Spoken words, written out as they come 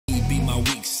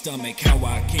stomach. How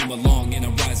I came along and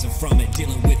I'm rising from it.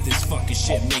 Dealing with this fucking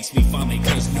shit makes me vomit,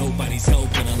 cause nobody's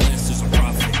helping unless there's a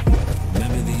profit.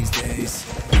 Remember these days,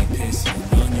 we pissing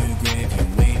on your grave. You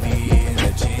wavy to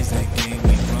change the game.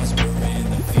 We prosper in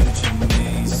the future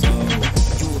may. So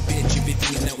you a bitch, you been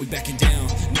thinking that we backing down.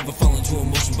 Never fall into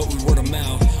emotion, but we word of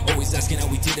mouth. Always asking how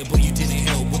we did it, but you didn't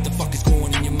help. What the fuck is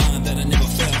going in your mind that I never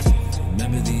felt?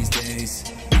 Remember these days,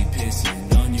 we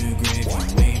pissing on your grave. You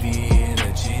wavy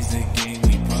to change the game.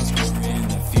 We prosper in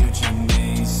the future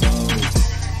may. So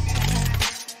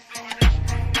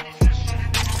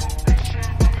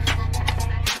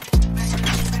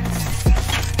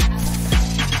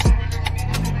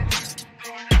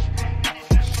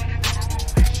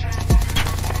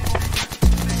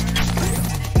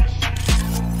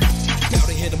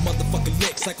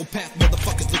psychopath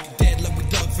motherfuckers looking dead like we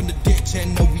dug from the ditch.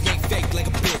 And no, we ain't fake like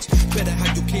a bitch. Better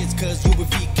hide your kids, cause you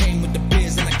and V came with the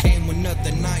biz and I came with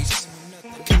nothing nice.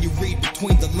 Can you read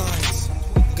between the lines?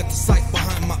 Got the sight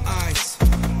behind my eyes.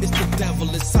 It's the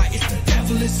devil inside, it's the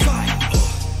devil inside.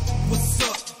 What's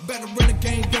up? Better in the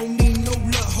game, don't need no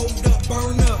luck. Hold up,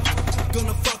 burn up.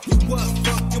 Gonna fuck you up,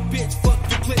 fuck your bitch, fuck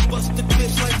your clip, bust the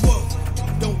clip like whoa.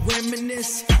 Don't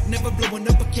reminisce, never blowing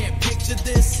up, I can't picture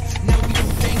this. Now we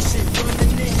don't think shit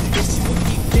running it. Yes, you will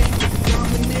keep getting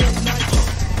dominant like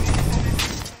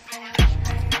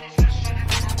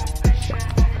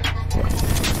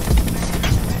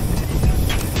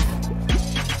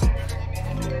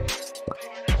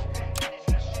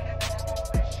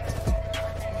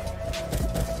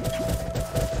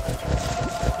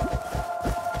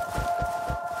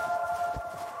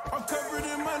I'm covered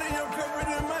in money, I'm covered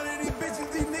in money. These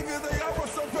bitches, these niggas, they all want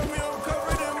some from me. I'm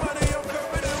covered in money, I'm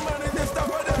covered in money. Then stop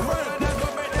at the front and I go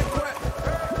back that crap.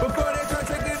 Before they try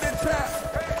taking the trap,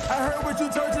 I heard what you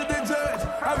told to the judge.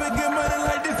 I've been getting money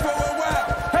like this for a while.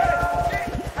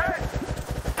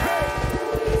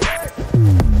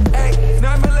 Hey,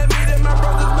 now I'ma let me that my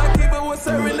brothers, my keeper was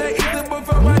serving that either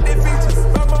before my defeatures.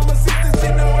 My mama sister, she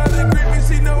know how to greet me,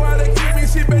 she know how to keep me,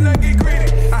 she better get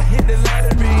greedy. I hit the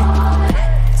lottery.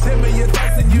 Send me your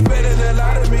thoughts and you better than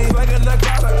lie to me like a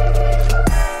knockout.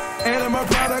 And I'm a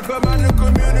product of my new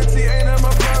community, and I'm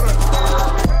a product.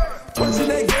 Torching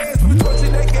that gas, we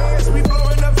torching that gas, we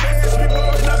blowing up fast, we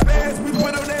blowing up fast, we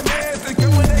put on that mask and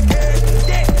come with that cash.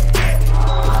 Yeah, yeah.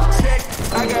 Check,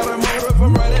 I got a motor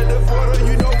from right at the border.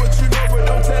 You know what you know, but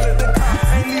don't tell it the cops.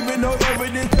 Ain't leaving no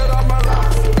evidence, cut off my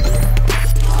locks.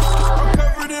 I'm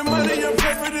covered in money, I'm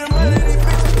covered in money. These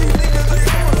bitches, these niggas, they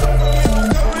want some from me.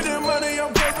 I'm covered in money,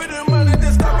 I'm covered in money.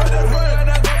 Then stop at the front and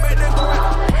I go back that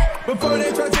crap. Before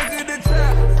they try taking the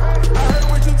trap, I heard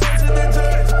what you told to the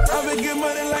judge. I've been getting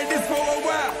money like this for a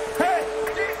while. Hey,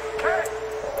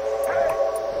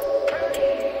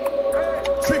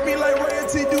 treat me like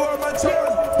royalty, do all my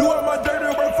chores, do all my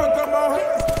dirty work, fuck up my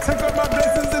horse. Take up my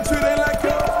blessings and treat it like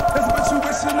yours. That's what you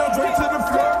wishing, no drink to the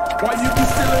floor. Why you be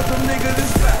stealing from niggas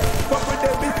this flat? Fuck with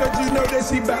that bitch cause you know that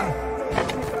she bout.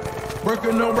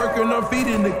 Working on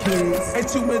feeding the kids.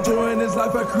 Ain't you enjoying this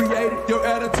life I created? Your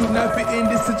attitude not fit in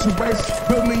this situation.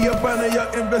 Put me up under your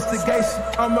investigation.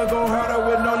 I'ma go harder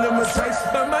with no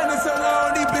limitation. My mind is so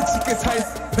long, these bitches get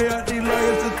taste. Pay out these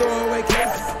lawyers to throw away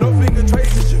cases. No finger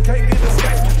traces, you can't get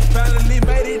escape. Finally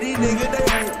made it, these niggas they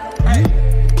hate. Hey.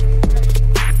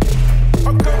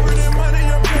 I'm covered in money,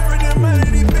 I'm covered in money.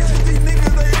 These bitches, these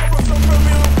niggas, they all want some from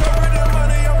me. I'm covered in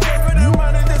money, I'm covered in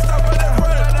money. Then stop at the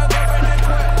front and I go back that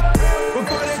crap.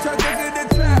 Before they try taking the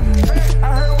trap, I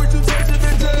heard what you told to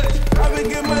the judge. I've been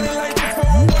getting money like this for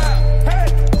a while. Hey.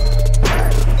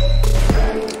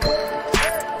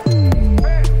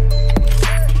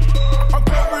 I'm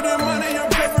covered in money, I'm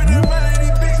covered in money.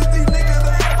 These bitches, these niggas,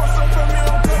 they all want some from me.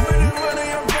 I'm covered in money,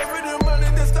 I'm covered in money.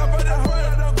 Then stop at the front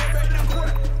and I go back that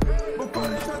crap. Before they try taking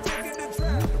the trap,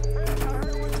 I heard what you told to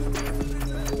the judge. I've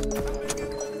been getting money like this.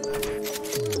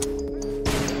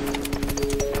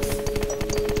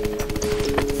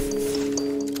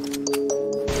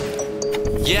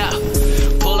 Yeah,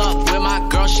 pull up with my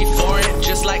girl, she foreign,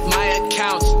 just like my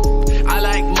accounts. I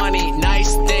like money,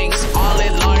 nice things, all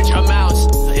in large amounts.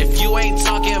 If you ain't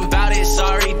talking about it,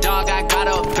 sorry dog, I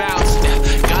gotta bounce.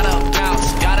 Gotta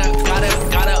bounce, gotta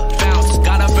bounce,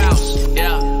 gotta bounce,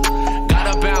 yeah.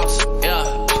 Gotta bounce, yeah.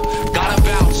 Gotta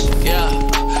bounce, yeah.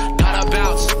 Gotta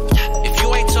bounce. If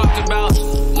you ain't talking about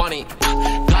money,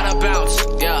 gotta bounce,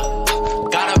 yeah.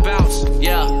 Gotta bounce,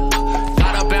 yeah.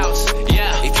 Gotta bounce,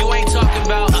 yeah. If you ain't talking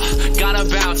about, gotta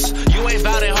bounce. You ain't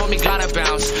bout it, homie, gotta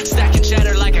bounce. Stacking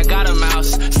cheddar like I got a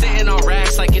mouse. Sitting on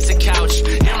racks like it's a couch.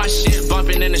 Hear my shit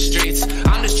bumping in the streets.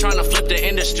 I'm just trying to flip the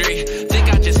industry.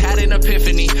 Think I just had an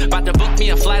epiphany. About to book me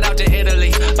a flight out to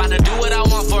Italy. About to do what I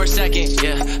want for a second,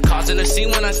 yeah. the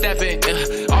scene when I step in.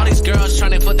 All these girls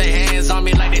trying to put their hands on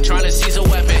me like they trying to seize a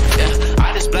weapon.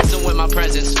 I just bless them with my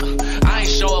presence. I ain't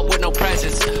show up with no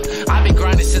presents. I've been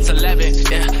grinding since 11.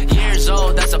 Years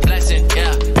old, that's a blessing.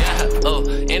 Oh,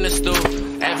 in the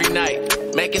stool every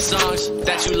night, making songs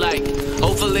that you like.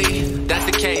 Hopefully that's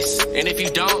the case, and if you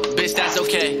don't, bitch, that's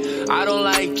okay. I don't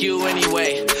like you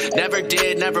anyway. Never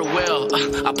did, never will.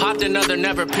 I popped another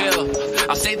never pill.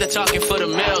 I'll save the talking for the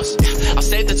mills. I'll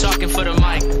save the talking for the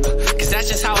mic, cause that's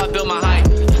just how I build my hype.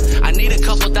 I need a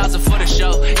couple thousand for the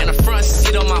show and a front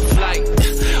seat on my flight.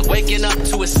 Waking up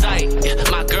to a sight,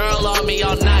 my girl on me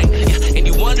all night. And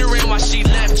you wondering why she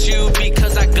left you,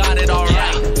 because I got it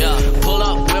alright. Pull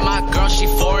up with my girl, she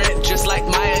foreign, just like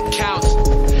my accounts.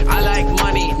 I like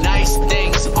money, nice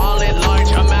things, all in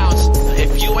large amounts.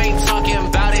 If you ain't talking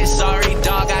about it, sorry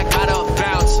dog, I gotta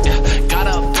bounce.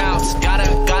 Gotta bounce, gotta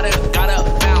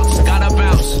bounce, gotta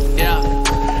bounce, yeah.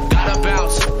 Gotta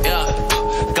bounce, yeah.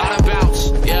 Gotta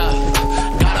bounce, yeah.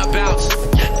 Gotta bounce.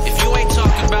 If you ain't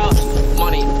talking about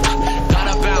money,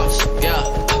 gotta bounce, yeah.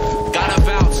 Gotta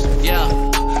bounce, yeah.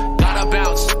 Gotta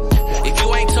bounce. If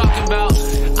you ain't talking about,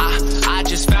 I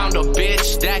just found a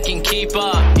bitch that can keep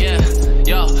up, yeah.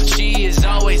 Yo, she is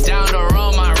always down to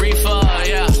roll my reefer,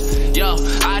 yeah. Yo,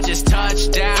 I just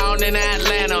touched down in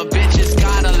Atlanta. Bitches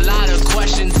got a lot of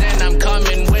questions and I'm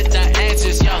coming with the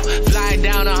answers, yo. Flying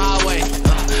down the highway,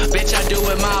 bitch, I do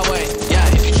it my way,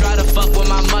 yeah. If you try to fuck with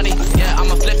my money, yeah,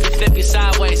 I'ma flip you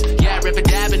sideways, yeah. Rip a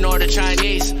dab and order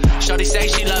Chinese. Shorty say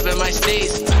she loving my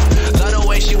steez. Love the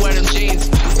way she wear them jeans.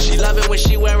 She love it when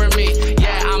she wearing me.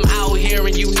 Yeah, I'm out here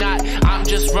and you not. I'm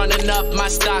just running up my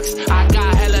stocks. I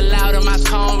got hella loud on my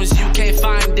combs. You can't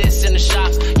find this in the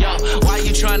shops. Yo, why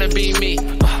you trying to be me?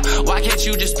 Why can't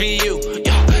you just be you?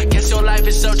 Yo, guess your life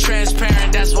is so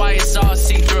transparent. That's why it's all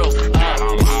see-through.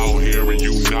 I'm out here and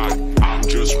you not. I'm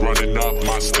just running up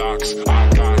my stocks. I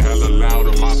got hella loud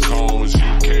on my combs.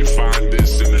 You can't find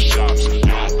this in the shops.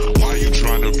 Yo, why you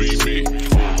trying to be me?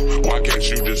 Why can't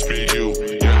you just be you?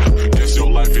 Yeah, guess your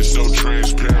life is so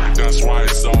transparent. That's why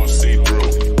it's all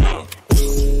see-through.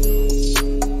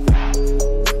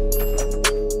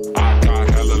 I got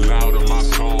hella loud on my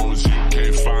combs. You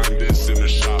can't find this in the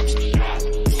shops.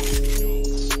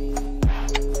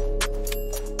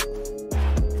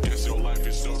 Guess your life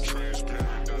is so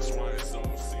transparent. That's why it's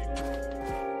all see-through.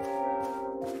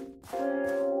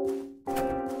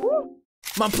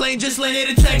 My plane just landed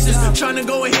in Texas. Tryna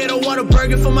go ahead and order a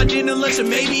burger for my dinner, lunch, and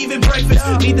maybe even breakfast.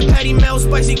 Need the patty melt,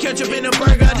 spicy ketchup in a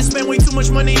burger. I just spent way too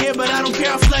much money here, but I don't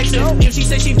care, I'm flexing. If she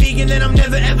says she vegan, then I'm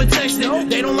never ever texting.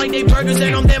 They don't like they burgers,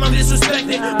 they on them, I'm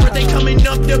disrespected. Birthday coming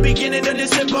up, the beginning of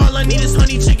December. All I need is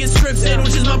honey chicken strip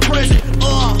sandwich is my present.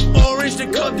 Orange the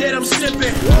cup that I'm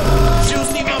sipping.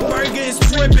 Juicy, my burger is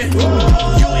tripping.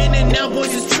 You in and out,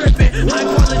 boys is tripping. High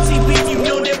quality beef, you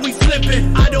know that we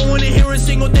flipping. I don't wanna hear a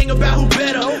single thing about who better.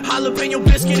 Jalapeno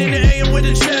biscuit in the AM with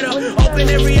the cheddar. Open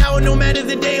every hour, no matter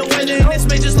the day or weather. And this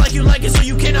made just like you like it, so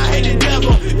you cannot hate the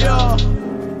devil. Yeah.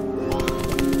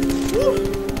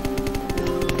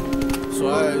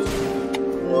 Swag.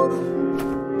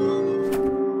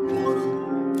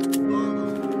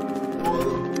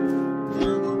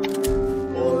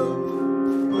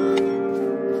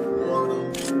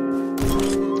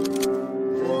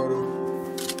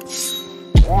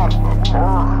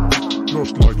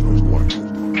 Just like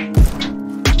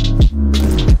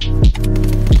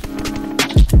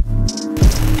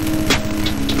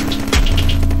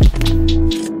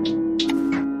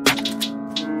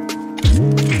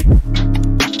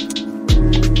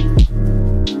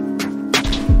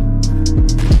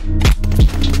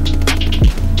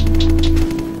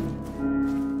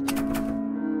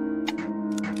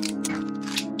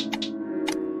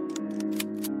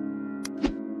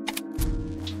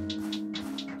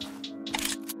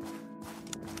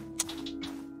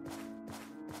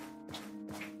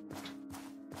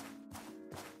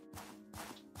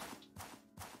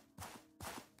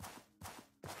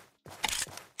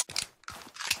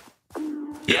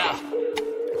Yeah.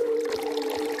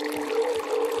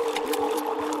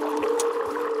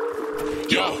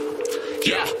 Yo,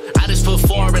 yeah, I just put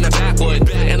 4 in the backwood,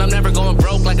 and I'm never going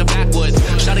broke like a backwood.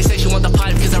 Shawty say she want the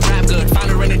pipe cause I rap good. Found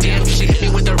her in the DM, she hit me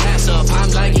with her ass up. I'm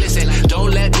like, listen,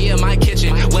 don't let me in my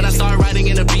kitchen. When I start writing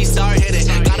in the beat, start hitting.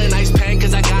 Got a nice pen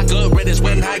cause I got good riddance.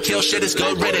 When I kill shit, it's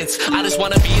good riddance. I just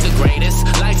wanna be the greatest.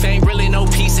 Life ain't really no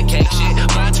piece of cake shit.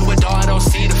 Grind to a door, I don't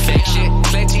see the fake shit.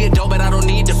 Plenty of dough, but I don't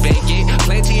need to fake it.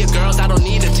 Plenty of girls, I don't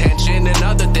need attention. And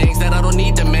other things that I don't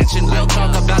need to mention. We'll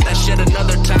talk about that shit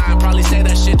another time. Probably say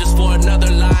that shit just for another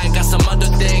line. Got some other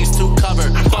things to cover.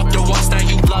 Fucked her once, now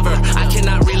you love her. I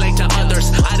cannot relate to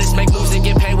others. I just make moves and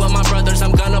get paid with my brothers.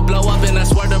 I'm gonna blow up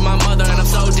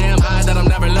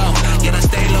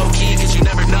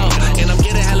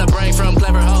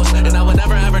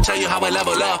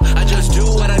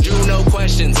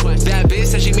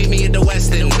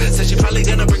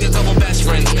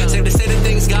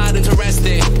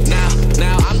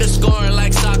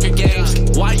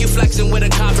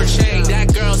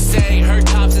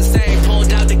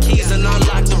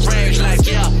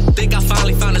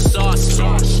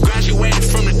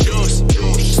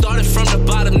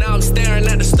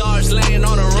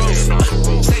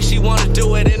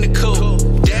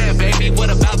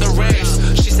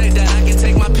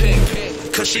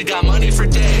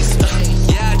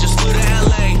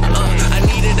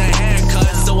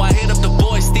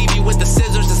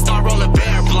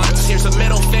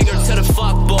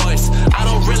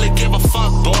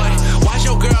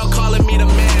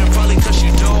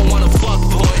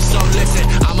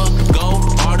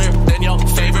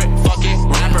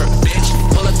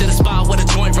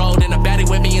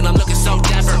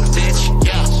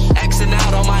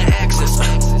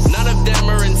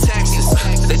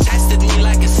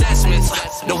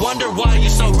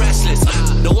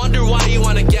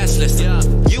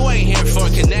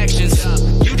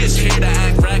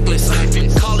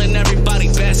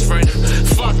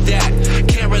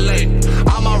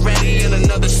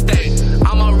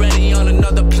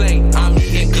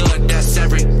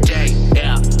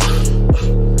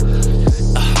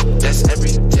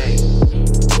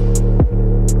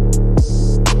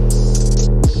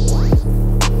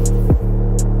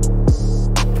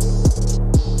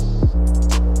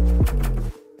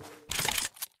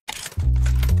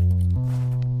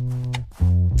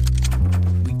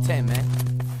 10, man.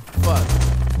 Fuck.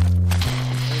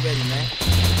 Ain't ready, man.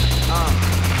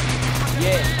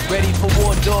 Yeah, ready for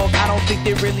war, dog. I don't think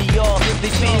they really are.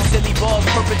 They spitting silly balls,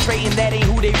 perpetrating that ain't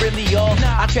who they really are.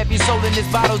 I trap your soul in this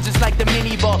bottle just like the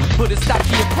mini bar. Put a stop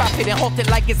to your profit and halt it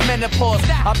like it's menopause.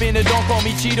 I've been a don't call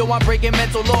me Cheeto, I'm breaking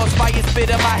mental laws. Fire spit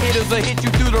up my hitters will hit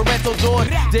you through the rental door.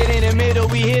 Dead in the middle,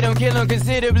 we hit them, kill them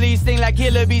considerably. Sting like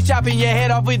killer bees, chopping your head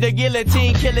off with the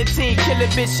guillotine. Killer teen, killer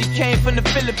bitch, she came from the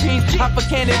Philippines. I'm for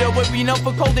Canada, where we know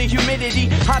for cold and humidity.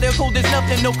 Hot or cold is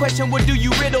nothing, no question, what do you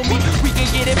riddle me? We can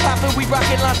get it poppin', we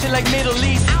rocket launching like Middle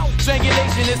East.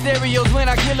 Strangulation is stereos when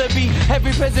I kill a beat.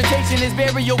 Every presentation is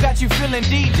burial, got you feeling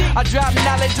deep. I drop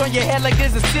knowledge on your head like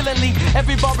there's a ceiling leak.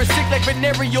 Every bar is sick like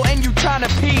venereal and you tryna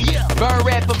pee. Burn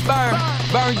rapper burn,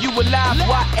 burn you alive.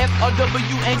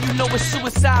 YFRW and you know it's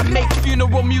suicide. Make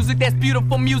funeral music, that's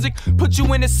beautiful music. Put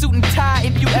you in a suit and tie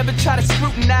if you ever try to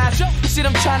scrutinize. Shit,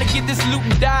 I'm trying to get this loot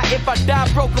and die. If I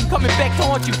die broke, I'm coming back to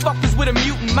haunt you fuckers with a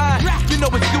mutant mind. You know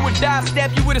it's do or die,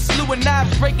 stab you with a slew of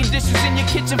knives. Breaking dishes in your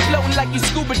kitchen, floating like you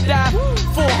scuba dive.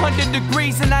 400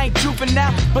 degrees and I ain't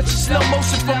juvenile, but you slow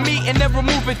motion for me and then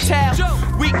remove a towel.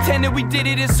 Week 10 and we did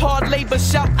it, it's hard labor.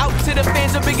 Shout out to the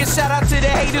fans, a bigger shout out to the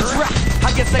haters.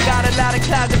 I guess I got a lot of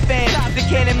closet fans. They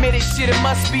can't admit it, shit, it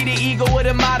must be the ego of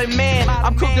the modern man.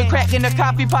 I'm cooking crack in a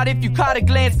coffee pot if you caught a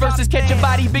glance. Versus catch a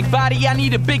body, big body, I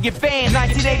need a big advance.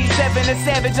 1987, a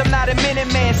savage, I'm not a minute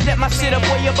man. Step my shit up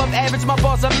way above average, my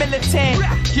balls are militant.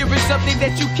 Here is something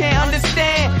that you can't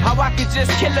understand. How I could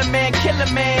just kill a man, kill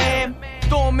a man.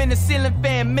 Throw him in the ceiling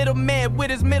fan, middleman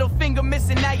with his middle finger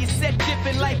missing. Now you set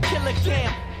dipping like Killer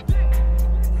Cam.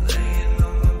 Laying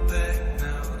on my back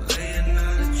now, laying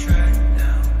on the track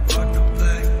now. Brought the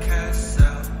black cats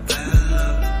out, bad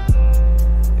luck.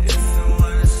 If you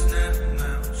wanna snap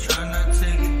now, try not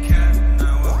take a cap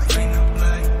now. I bring the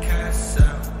black cats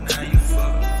out, now you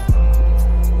fuck.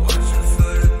 Watching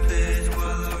for the pigs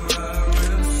while I ride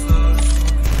real slow.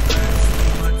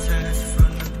 Passing my tags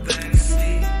from the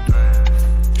backseat.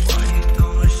 Why you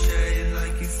throwing shade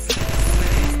like you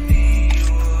feel me? You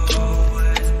a whole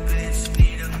ass bitch,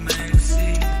 need a maxi.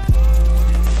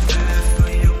 Bad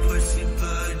for your pussy,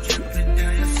 blood dripping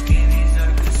down your skinnies. I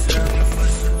could serve you for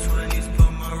some 20s,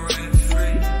 but my rap's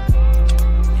free.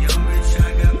 Young bitch, I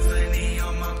got plenty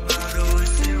on my bottle.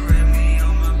 It's a Remy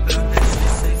on my belt. That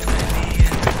shit say 20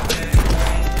 in the back.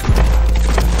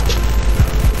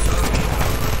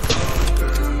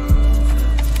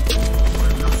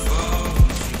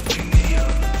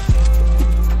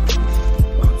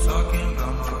 I'm talking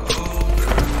about my old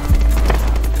girl.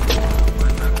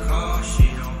 When I call, she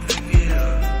don't pick it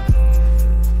up.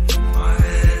 My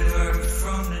head hurt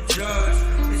from the drugs.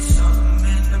 It's something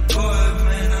in the blood,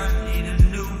 man. I need a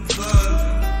new plug.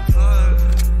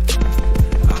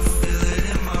 I feel it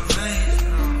in my veins.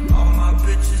 All my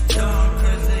bitches dumb,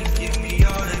 cause they give me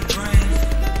all their brains.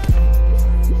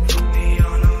 Put me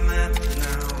on the map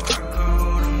now. I can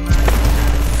hold a map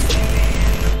now. See me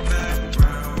in the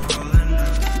background, rolling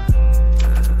up.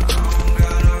 I don't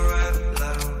gotta rap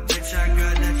loud, bitch, I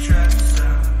got that trap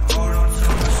sound. Hold on to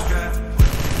my strap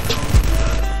with no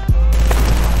blood.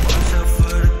 Watch out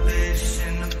for the bitch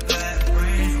in the back,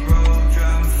 Range Road,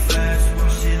 driving fast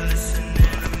while she listening to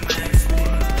Max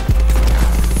Beat.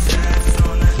 Tats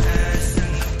on the ass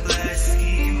and the black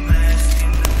ski mask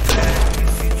in the back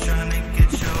if you tryna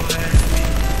get your ass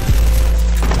beat.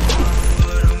 One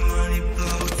for the money,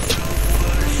 blow two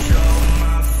for the show.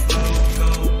 My flow go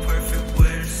perfect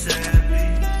where the sad be.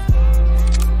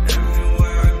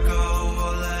 Everywhere I go,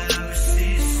 all I ever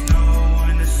see is snow.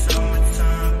 In the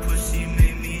summertime, pussy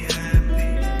make me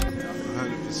happy.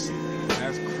 100%.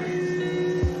 That's crazy.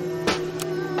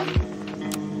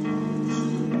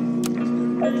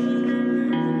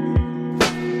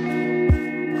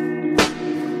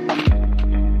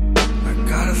 I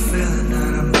got a feeling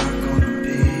that I'm not gonna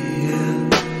be here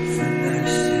for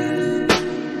next year.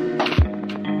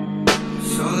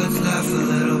 So let's laugh a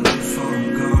little before I'm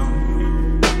gone.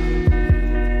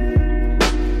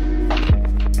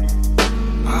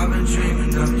 I've been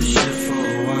dreaming up this shit for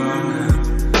a while now.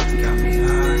 Got me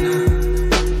high now.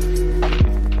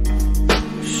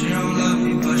 She don't love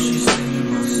me, but she's singing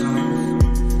my songs.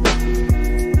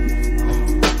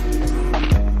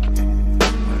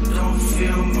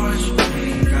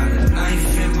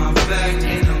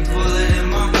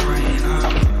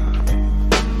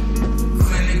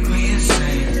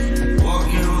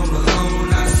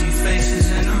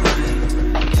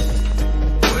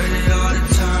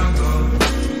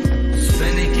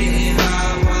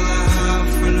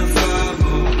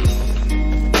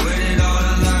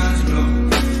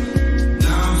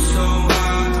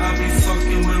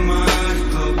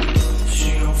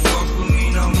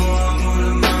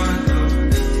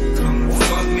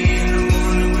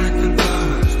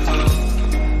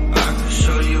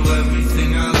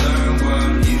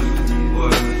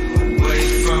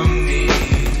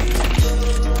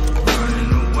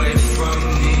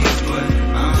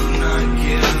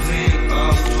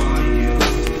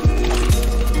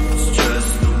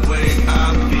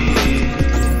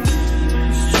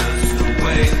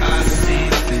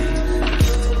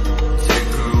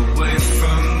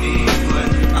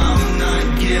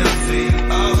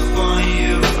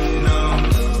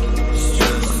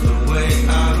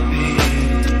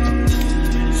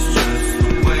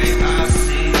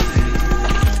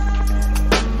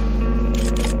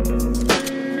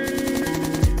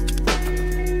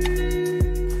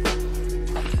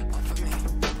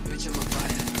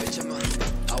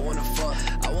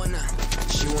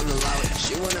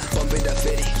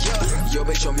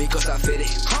 bitch on me cause I fit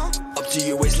it. Up to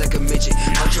your waist like a midget.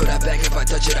 Control that back, if I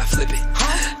touch it, I flip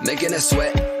it. Making her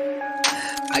sweat,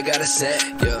 I got a set,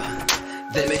 yeah.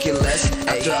 They making less.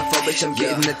 After I fuck, bitch, I'm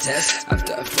getting the test.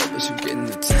 After I fuck, bitch, I'm getting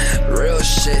the test. Real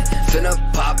shit, finna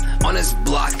pop on this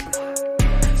block.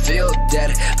 Feel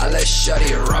dead, I let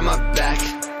shawty run my back.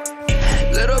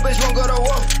 Little bitch won't go to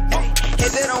war.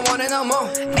 If they don't want it no more.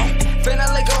 Finna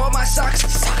let go of my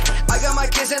socks. I got my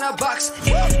kids in a box.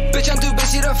 Bitch, I'm too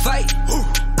busy to fight.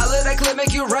 I let that clip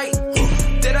make you right.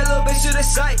 Did that little bitch to the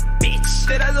side? Bitch,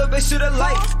 did that little bitch to the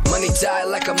light? Money tied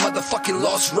like a motherfucking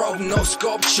lost rope. No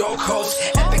scope, chokeholds.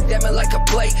 Epic damn like a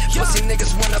play. Pussy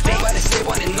niggas wanna pay, but they say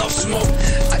wanting no smoke.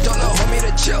 I told her homie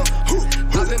to chill.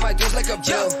 Popping my dudes like a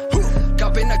bill.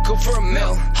 Copping a coupe for a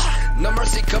mill. No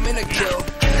mercy coming to kill.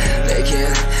 They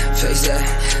can't face that.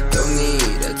 Don't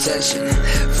need attention.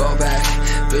 Fall back,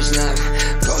 bitch now.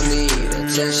 Don't need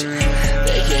attention.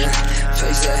 They can't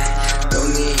face that. Don't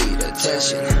need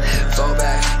attention. Fall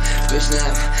back, bitch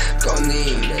now. Don't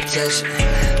need attention.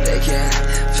 They can't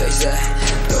face that.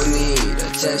 Don't need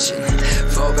attention.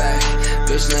 Fall back,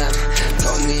 bitch now.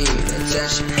 Don't need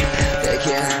attention. They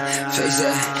can't face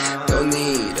that. Don't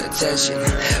need attention.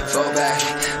 Fall back,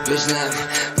 bitch now.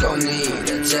 Don't need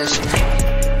attention.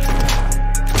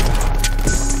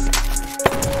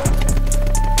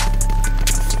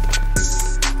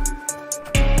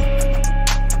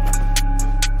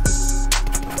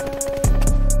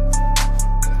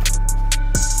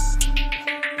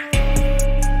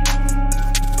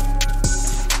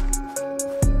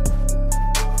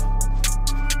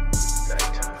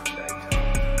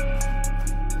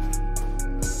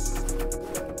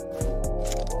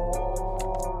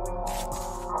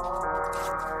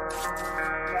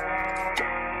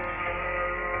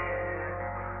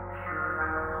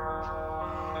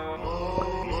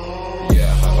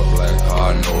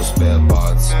 No spare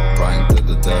parts, crying to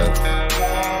the death.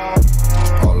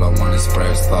 All I want is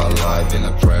fresh, start life in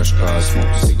a crash car,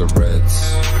 smoke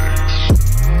cigarettes.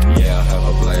 Yeah, I have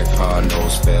a black car, no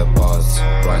spare parts,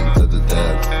 crying to the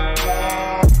death.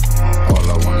 All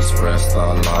I want is fresh,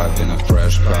 start life in a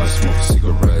crash car, smoke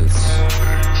cigarettes.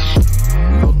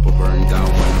 Notebook burn down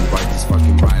when I write these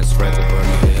fucking rhymes. Rather burn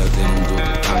a hell than do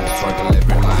the time. Struggle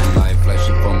every line, life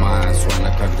flashing for my eyes when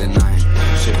I cock the 9.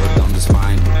 Shiver down the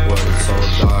spine, the world is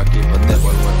so dark. If a devil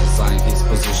were designed his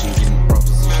position, give me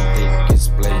proposition, take his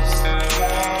place.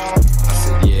 I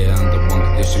said yeah, under one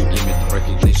condition, give me the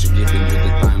recognition, giving you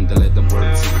the time to let them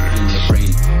words in your brain.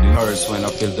 It hurts when I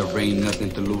feel the rain, nothing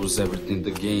to lose, everything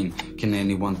to gain. Can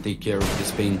anyone take care of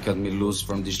this pain? Cut me loose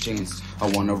from these chains. I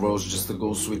want a rose just to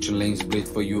go switching lanes, bleed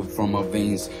for you from my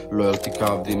veins. Loyalty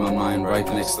carved in my mind, right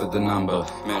next to the number.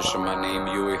 Mention my name,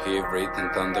 you will hear breathing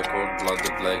thunder. Cold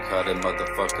blooded, black hearted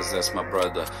motherfuckers, that's my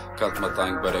brother. Cut my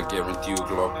tongue, but I guarantee you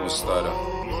Glock won't stutter.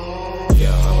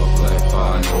 Yeah, I have a black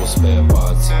car, no spare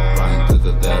parts, crying to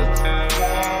the death.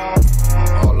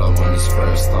 All I want is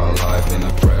fresh, start life in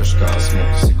a crash car,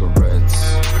 smoke cigarettes.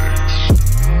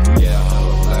 Yeah, I have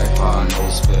a black car, no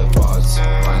spare parts,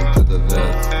 crying to the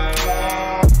death.